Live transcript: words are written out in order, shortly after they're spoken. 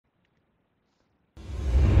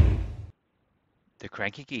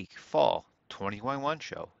Cranky Geek Fall 2021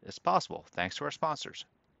 show is possible thanks to our sponsors,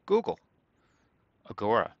 Google,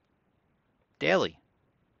 Agora, Daily,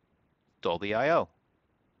 Dolby.io,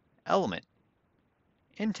 Element,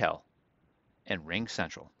 Intel, and Ring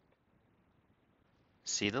Central.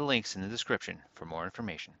 See the links in the description for more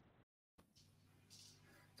information.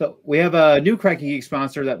 So we have a new Cranky Geek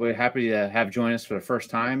sponsor that we're happy to have join us for the first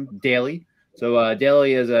time, Daily. So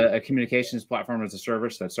Daily is a communications platform as a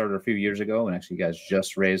service that started a few years ago, and actually you guys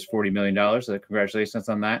just raised $40 million. So congratulations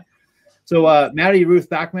on that. So Mattie, Ruth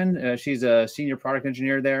Backman, she's a senior product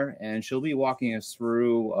engineer there, and she'll be walking us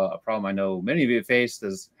through a problem I know many of you have faced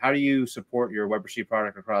is how do you support your WebRTC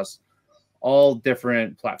product across all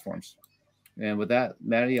different platforms? And with that,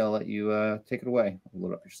 Mattie, I'll let you take it away. I'll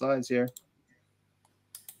load up your slides here.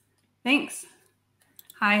 Thanks.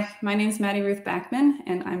 Hi, my name is Mattie Ruth Backman,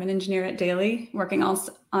 and I'm an engineer at Daily, working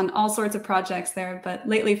on all sorts of projects there, but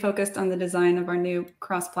lately focused on the design of our new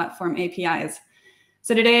cross-platform APIs.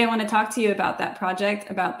 So today I want to talk to you about that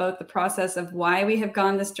project, about both the process of why we have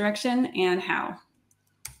gone this direction and how.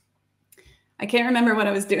 I can't remember what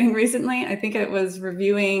I was doing recently. I think it was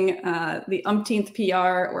reviewing the umpteenth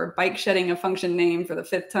PR or bike shedding a function name for the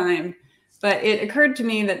 5th time. But it occurred to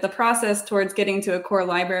me that the process towards getting to a core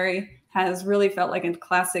library has really felt like a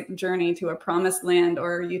classic journey to a promised land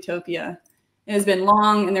or utopia. It has been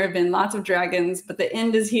long and there have been lots of dragons, but the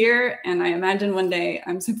end is here. And I imagine one day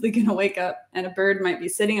I'm simply going to wake up and a bird might be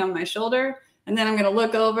sitting on my shoulder. And then I'm going to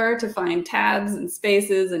look over to find tabs and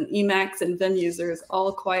spaces and Emacs and Vim users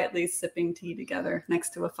all quietly sipping tea together next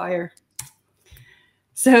to a fire.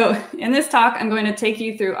 So in this talk, I'm going to take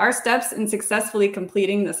you through our steps in successfully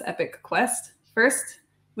completing this epic quest. First,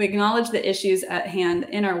 we acknowledge the issues at hand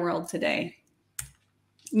in our world today.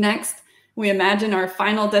 Next, we imagine our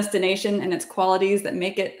final destination and its qualities that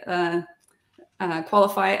make it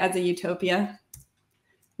qualify as a utopia.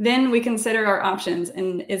 Then we consider our options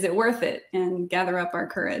and is it worth it, and gather up our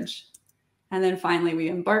courage. And then finally, we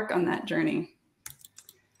embark on that journey.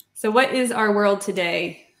 So what is our world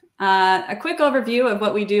today? A quick overview of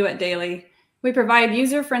what we do at Daily. We provide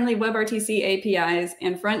user-friendly WebRTC APIs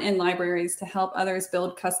and front-end libraries to help others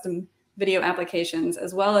build custom video applications,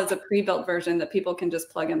 as well as a pre-built version that people can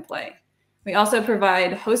just plug and play. We also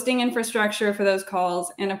provide hosting infrastructure for those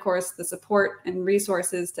calls, and of course, the support and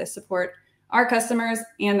resources to support our customers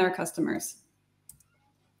and their customers.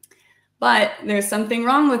 But there's something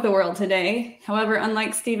wrong with the world today. However,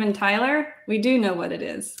 unlike Steve and Tyler, we do know what it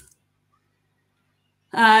is.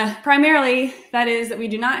 Primarily, that is that we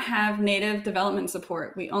do not have native development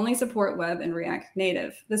support. We only support web and React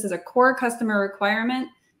Native. This is a core customer requirement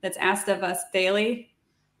that's asked of us daily.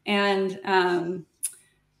 And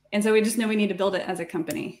so we just know we need to build it as a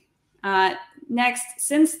company. Next,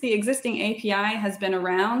 since the existing API has been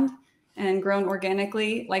around and grown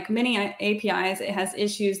organically, like many APIs, it has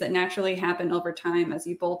issues that naturally happen over time as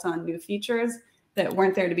you bolt on new features that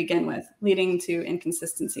weren't there to begin with, leading to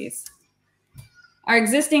inconsistencies. Our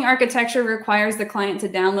existing architecture requires the client to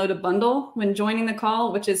download a bundle when joining the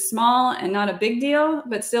call, which is small and not a big deal,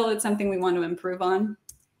 but still it's something we want to improve on.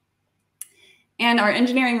 And our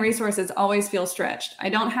engineering resources always feel stretched. I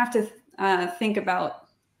don't have to I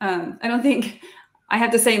don't think I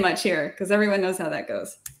have to say much here because everyone knows how that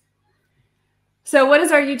goes. So what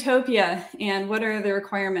is our utopia and what are the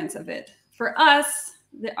requirements of it? For us,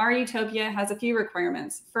 our utopia has a few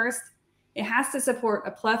requirements. First, it has to support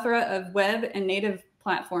a plethora of web and native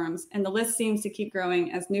platforms, and the list seems to keep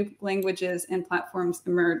growing as new languages and platforms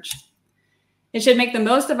emerge. It should make the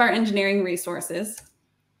most of our engineering resources.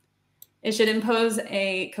 It should impose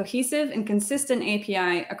a cohesive and consistent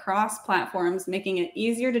API across platforms, making it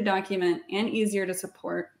easier to document and easier to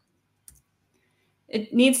support.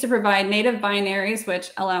 It needs to provide native binaries,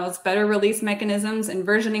 which allows better release mechanisms and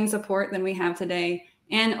versioning support than we have today,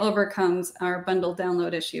 and overcomes our bundle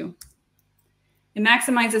download issue. It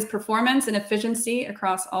maximizes performance and efficiency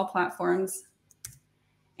across all platforms.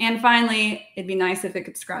 And finally, it'd be nice if it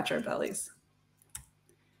could scratch our bellies.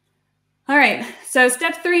 All right, so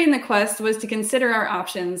step 3 in the quest was to consider our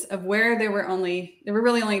options of where there were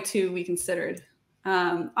really only 2 we considered.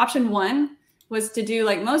 Option 1 was to do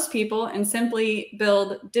like most people and simply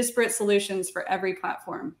build disparate solutions for every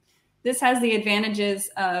platform. This has the advantages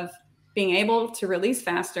of being able to release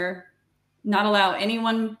faster, not allow any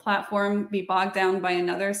one platform be bogged down by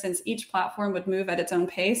another, since each platform would move at its own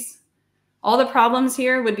pace. All the problems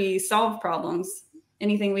here would be solved problems.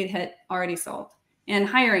 Anything we'd hit already solved. And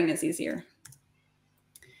hiring is easier.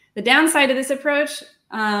 The downside of this approach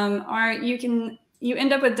you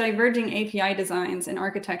end up with diverging API designs and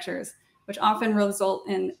architectures, which often result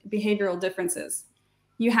in behavioral differences.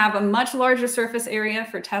 You have a much larger surface area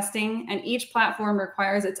for testing, and each platform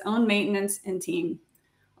requires its own maintenance and team.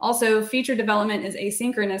 Also, feature development is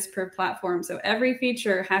asynchronous per platform, so every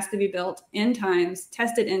feature has to be built in times,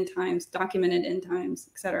 tested in times, documented in times,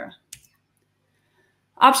 etc.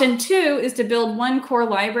 Option 2 is to build one core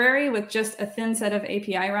library with just a thin set of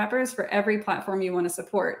API wrappers for every platform you want to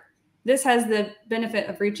support. This has the benefit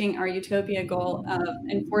of reaching our utopia goal of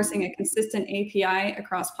enforcing a consistent API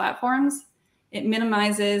across platforms. It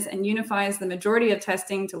minimizes and unifies the majority of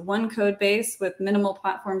testing to one code base with minimal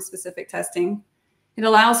platform-specific testing. It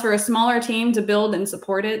allows for a smaller team to build and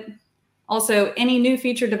support it. Also, any new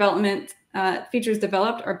feature development features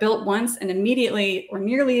developed are built once and immediately or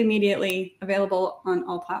nearly immediately available on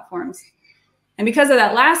all platforms. And because of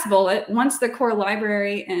that last bullet, once the core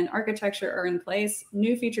library and architecture are in place,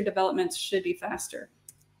 new feature developments should be faster.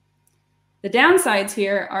 The downsides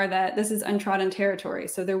here are that this is untrodden territory,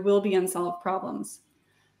 so there will be unsolved problems.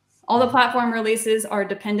 All the platform releases are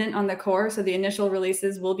dependent on the core, so the initial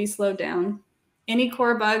releases will be slowed down. Any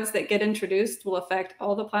core bugs that get introduced will affect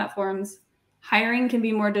all the platforms. Hiring can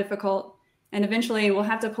be more difficult, and eventually we'll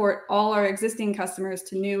have to port all our existing customers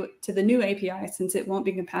to the new API since it won't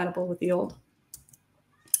be compatible with the old.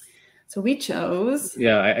 So we chose.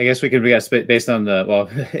 Yeah, I guess we could based on the, well,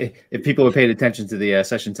 if people had paid attention to the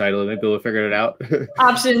session title, maybe we'll figure it out.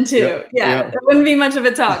 Option 2. Yeah, it wouldn't be much of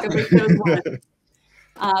a talk if we chose one.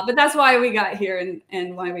 But that's why we got here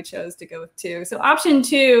and why we chose to go with 2. So option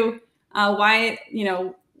 2,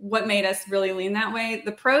 what made us really lean that way?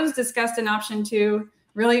 The pros discussed in option 2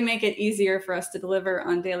 really make it easier for us to deliver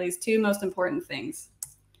on Daily's 2 most important things.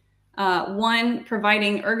 1,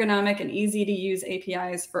 providing ergonomic and easy to use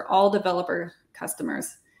APIs for all developer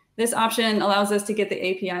customers. This option allows us to get the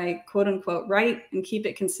API quote unquote right and keep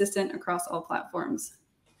it consistent across all platforms.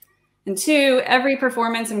 And 2, every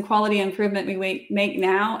performance and quality improvement we make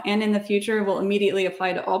now and in the future will immediately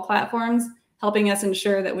apply to all platforms, helping us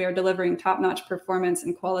ensure that we are delivering top-notch performance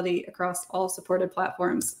and quality across all supported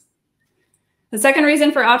platforms. The second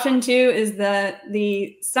reason for option 2 is that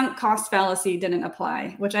the sunk cost fallacy didn't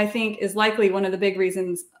apply, which I think is likely one of the big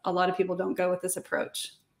reasons a lot of people don't go with this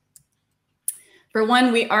approach. For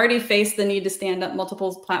one, we already faced the need to stand up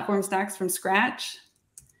multiple platform stacks from scratch.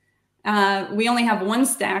 We only have one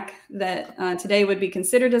stack that today would be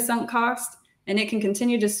considered a sunk cost, and it can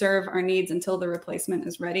continue to serve our needs until the replacement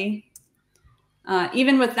is ready.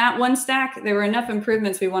 Even with that one stack, there were enough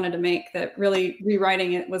improvements we wanted to make that really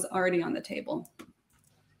rewriting it was already on the table.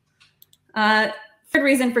 Third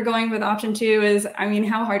reason for going with option 2 is,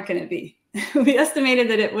 how hard can it be? We estimated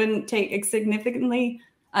that it wouldn't take significantly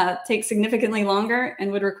longer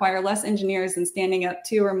and would require less engineers than standing up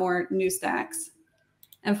 2 or more new stacks.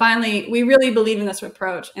 And finally, we really believe in this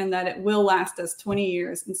approach and that it will last us 20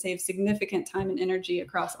 years and save significant time and energy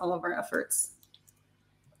across all of our efforts.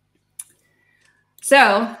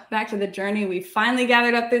 So back to the journey, we finally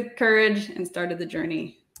gathered up the courage and started the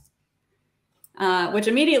journey, which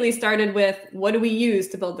immediately started with, what do we use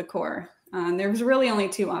to build the core? There was really only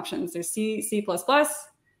 2 options. There's C++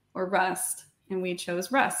 or Rust, and we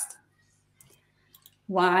chose Rust.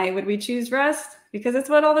 Why would we choose Rust? Because it's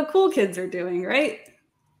what all the cool kids are doing, right?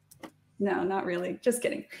 No, not really. Just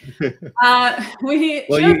kidding.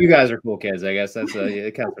 You guys are cool kids. I guess that's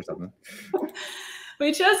it counts for something.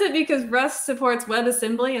 We chose it because Rust supports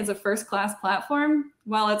WebAssembly as a first-class platform.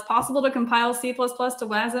 While it's possible to compile C++ to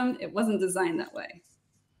WASM, it wasn't designed that way.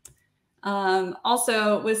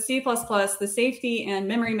 Also, with C++, the safety and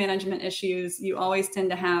memory management issues you always tend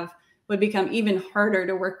to have would become even harder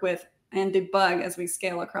to work with and debug as we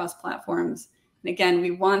scale across platforms. And again, we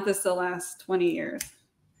want this to last 20 years.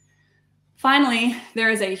 Finally, there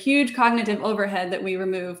is a huge cognitive overhead that we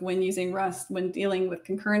remove when using Rust when dealing with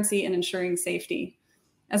concurrency and ensuring safety.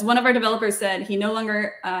 As one of our developers said, he no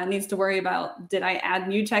longer needs to worry about, did I add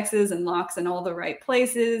mutexes and locks in all the right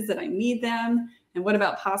places? Did I need them? And what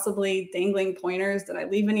about possibly dangling pointers? Did I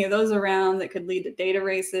leave any of those around that could lead to data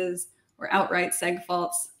races or outright seg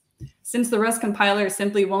faults? Since the Rust compiler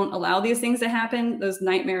simply won't allow these things to happen, those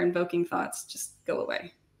nightmare invoking thoughts just go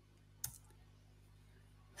away.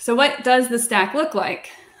 So what does the stack look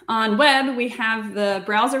like? On web, we have the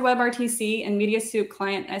browser WebRTC and MediaSoup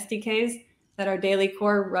client SDKs that our daily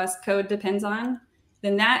core Rust code depends on.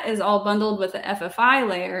 Then that is all bundled with the FFI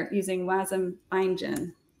layer using WASM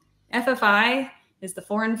bindgen. FFI is the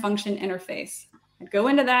foreign function interface. I'd go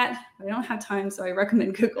into that, but I don't have time, so I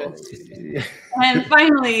recommend Google. And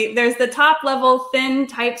finally, there's the top level thin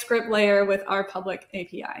TypeScript layer with our public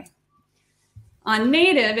API. On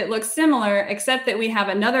native, it looks similar, except that we have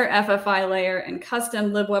another FFI layer and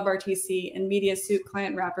custom libWebRTC and media suite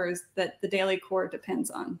client wrappers that the Daily core depends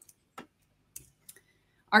on.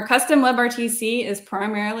 Our custom WebRTC is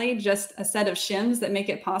primarily just a set of shims that make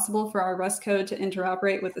it possible for our Rust code to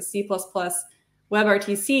interoperate with the C++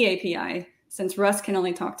 WebRTC API, since Rust can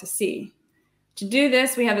only talk to C. To do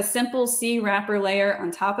this, we have a simple C wrapper layer on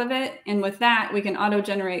top of it, and with that, we can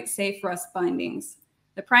auto-generate safe Rust bindings.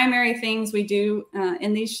 The primary things we do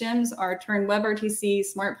in these shims are turn WebRTC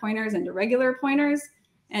smart pointers into regular pointers,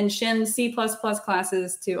 and shim C++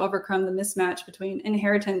 classes to overcome the mismatch between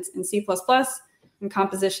inheritance in C++ and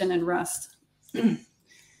composition in Rust.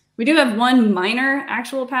 We do have one minor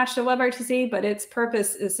actual patch to WebRTC, but its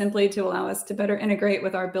purpose is simply to allow us to better integrate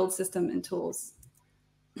with our build system and tools.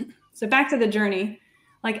 So back to the journey.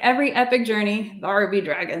 Like every epic journey, there are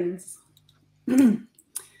dragons.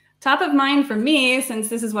 Top of mind for me, since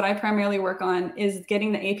this is what I primarily work on, is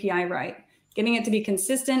getting the API right. Getting it to be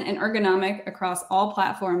consistent and ergonomic across all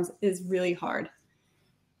platforms is really hard.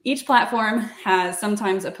 Each platform has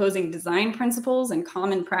sometimes opposing design principles and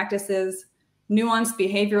common practices, nuanced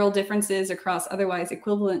behavioral differences across otherwise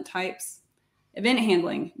equivalent types. Event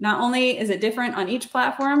handling. Not only is it different on each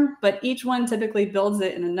platform, but each one typically builds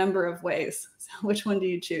it in a number of ways. So which one do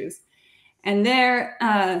you choose? And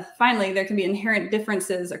finally, there can be inherent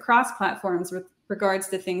differences across platforms with regards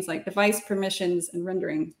to things like device permissions and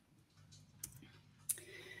rendering.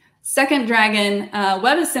 Second dragon,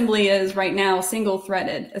 WebAssembly is right now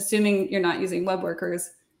single-threaded, assuming you're not using web workers,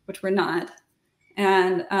 which we're not.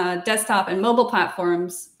 And desktop and mobile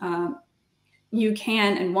platforms, you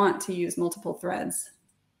can and want to use multiple threads.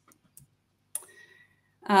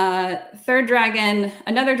 Third dragon,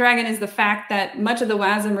 another dragon is the fact that much of the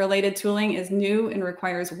WASM-related tooling is new and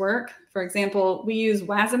requires work. For example, we use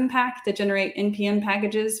WASMPack to generate NPM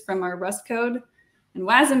packages from our Rust code. And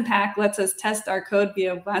WASMPack lets us test our code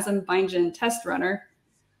via WASM bindgen test runner.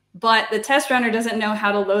 But the test runner doesn't know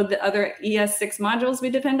how to load the other ES6 modules we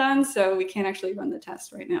depend on, so we can't actually run the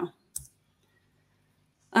test right now.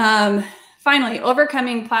 Finally,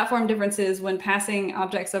 overcoming platform differences when passing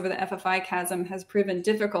objects over the FFI chasm has proven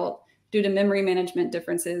difficult due to memory management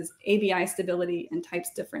differences, ABI stability, and types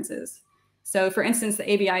differences. So for instance,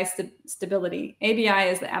 the ABI stability. ABI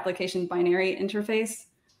is the application binary interface.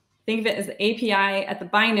 Think of it as the API at the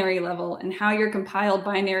binary level and how your compiled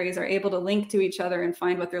binaries are able to link to each other and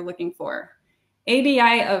find what they're looking for.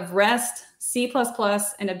 ABI of Rust, C++,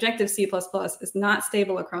 and Objective-C++ is not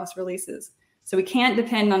stable across releases. So we can't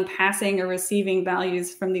depend on passing or receiving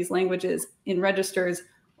values from these languages in registers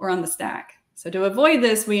or on the stack. So to avoid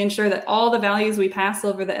this, we ensure that all the values we pass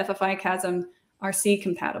over the FFI chasm are C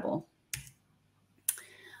compatible.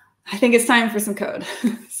 I think it's time for some code.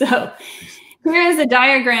 So here is a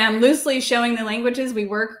diagram loosely showing the languages we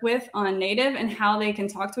work with on native and how they can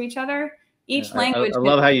talk to each other. Each language. I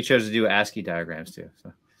love how you chose to do ASCII diagrams too.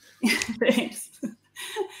 So. Thanks.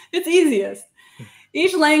 It's easiest.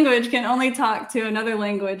 Each language can only talk to another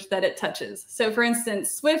language that it touches. So for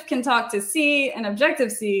instance, Swift can talk to C and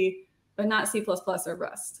Objective-C, but not C++ or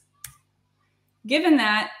Rust. Given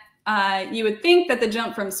that, you would think that the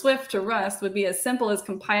jump from Swift to Rust would be as simple as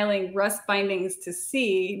compiling Rust bindings to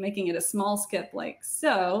C, making it a small skip like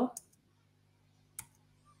so.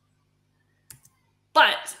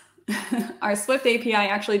 But our Swift API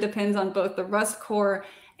actually depends on both the Rust core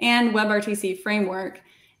and WebRTC framework.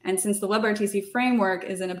 And since the WebRTC framework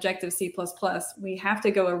is in Objective-C++, we have to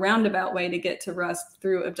go a roundabout way to get to Rust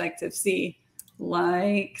through Objective-C,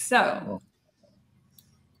 like so.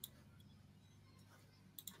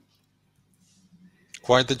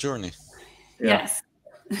 Quite the journey. Yeah.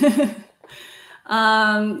 Yes.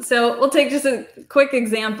 So we'll take just a quick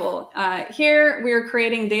example. Here we are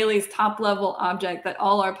creating Daily's top-level object that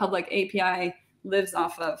all our public API lives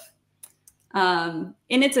off of.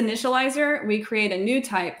 In its initializer, we create a new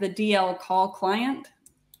type, the DL call client.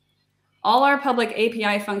 All our public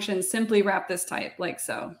API functions simply wrap this type, like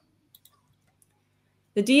so.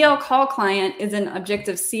 The DL call client is an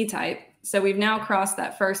Objective-C type, so we've now crossed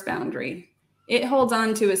that first boundary. It holds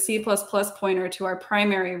on to a C++ pointer to our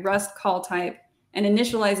primary Rust call type and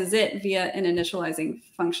initializes it via an initializing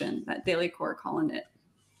function, that daily core calling it.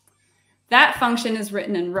 That function is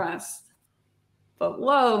written in Rust. But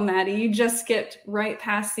whoa, Mattie, you just skipped right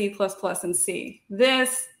past C++ and C.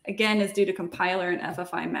 This, again, is due to compiler and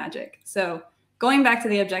FFI magic. So going back to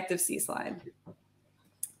the Objective-C slide.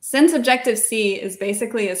 Since Objective-C is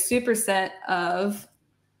basically a superset of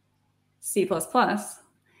C++,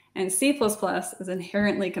 and C++ is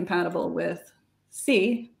inherently compatible with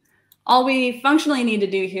C, All we functionally need to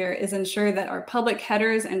do here is ensure that our public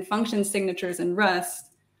headers and function signatures in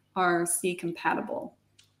Rust are C compatible.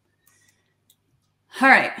 All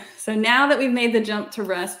right, so now that we've made the jump to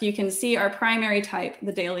Rust, you can see our primary type,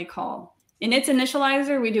 the daily call. In its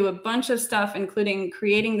initializer, we do a bunch of stuff, including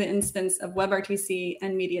creating the instance of WebRTC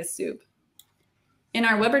and media soup. In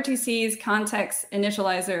our WebRTC's context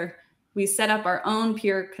initializer, we set up our own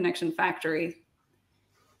peer connection factory.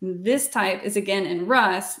 This type is again in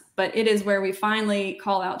Rust, but it is where we finally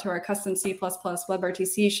call out to our custom C++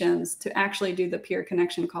 WebRTC shims to actually do the peer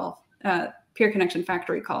connection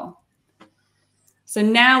factory call. So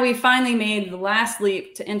now we finally made the last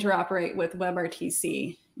leap to interoperate with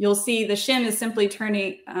WebRTC. You'll see the shim is simply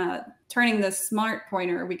turning the smart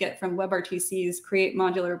pointer we get from WebRTC's create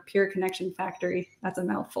modular peer connection factory, that's a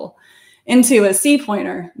mouthful, into a C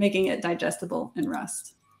pointer, making it digestible in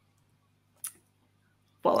Rust.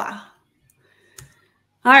 Voila.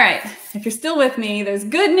 All right, if you're still with me, there's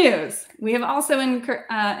good news. We have also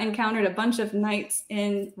encountered a bunch of knights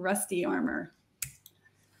in rusty armor.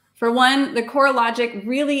 For one, the core logic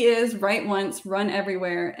really is write once, run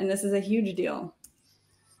everywhere, and this is a huge deal.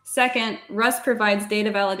 Second, Rust provides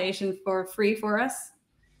data validation for free for us.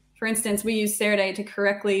 For instance, we use Serday to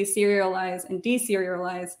correctly serialize and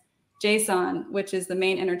deserialize JSON, which is the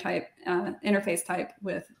main interface type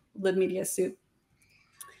with libmedia soup.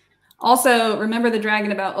 Also, remember the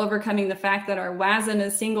dragon about overcoming the fact that our WASM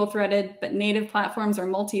is single-threaded, but native platforms are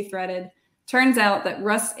multi-threaded. Turns out that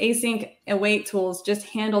Rust async await tools just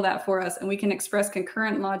handle that for us, and we can express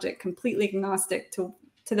concurrent logic completely agnostic to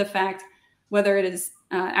the fact whether it is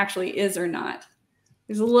actually is or not.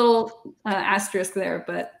 There's a little asterisk there,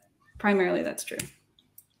 but primarily that's true.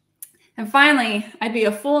 And finally, I'd be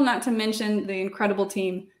a fool not to mention the incredible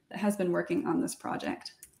team that has been working on this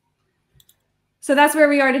project. So that's where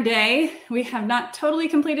we are today. We have not totally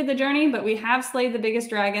completed the journey, but we have slayed the biggest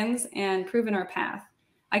dragons and proven our path.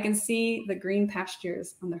 I can see the green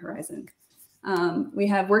pastures on the horizon. We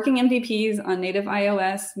have working MVPs on native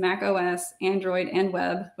iOS, Mac OS, Android, and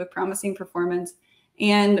web with promising performance.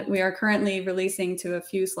 And we are currently releasing to a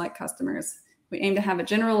few select customers. We aim to have a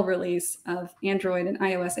general release of Android and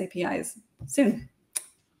iOS APIs soon.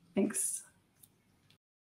 Thanks.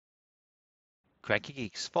 Cranky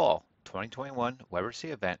Geeks Fall 2021 WebRTC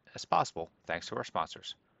event is possible thanks to our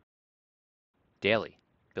sponsors. Daily,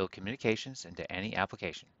 build communications into any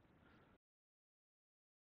application.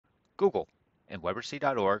 Google and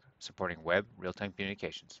WebRTC.org supporting web real-time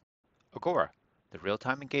communications. Agora, the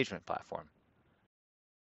real-time engagement platform.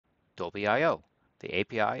 Dolby.io, the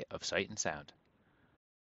API of sight and sound.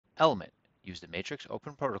 Element, use the Matrix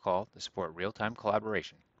Open Protocol to support real-time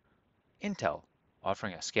collaboration. Intel,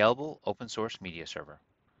 offering a scalable open-source media server.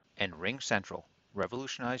 And Ring Central,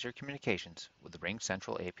 revolutionize your communications with the Ring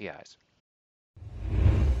Central APIs.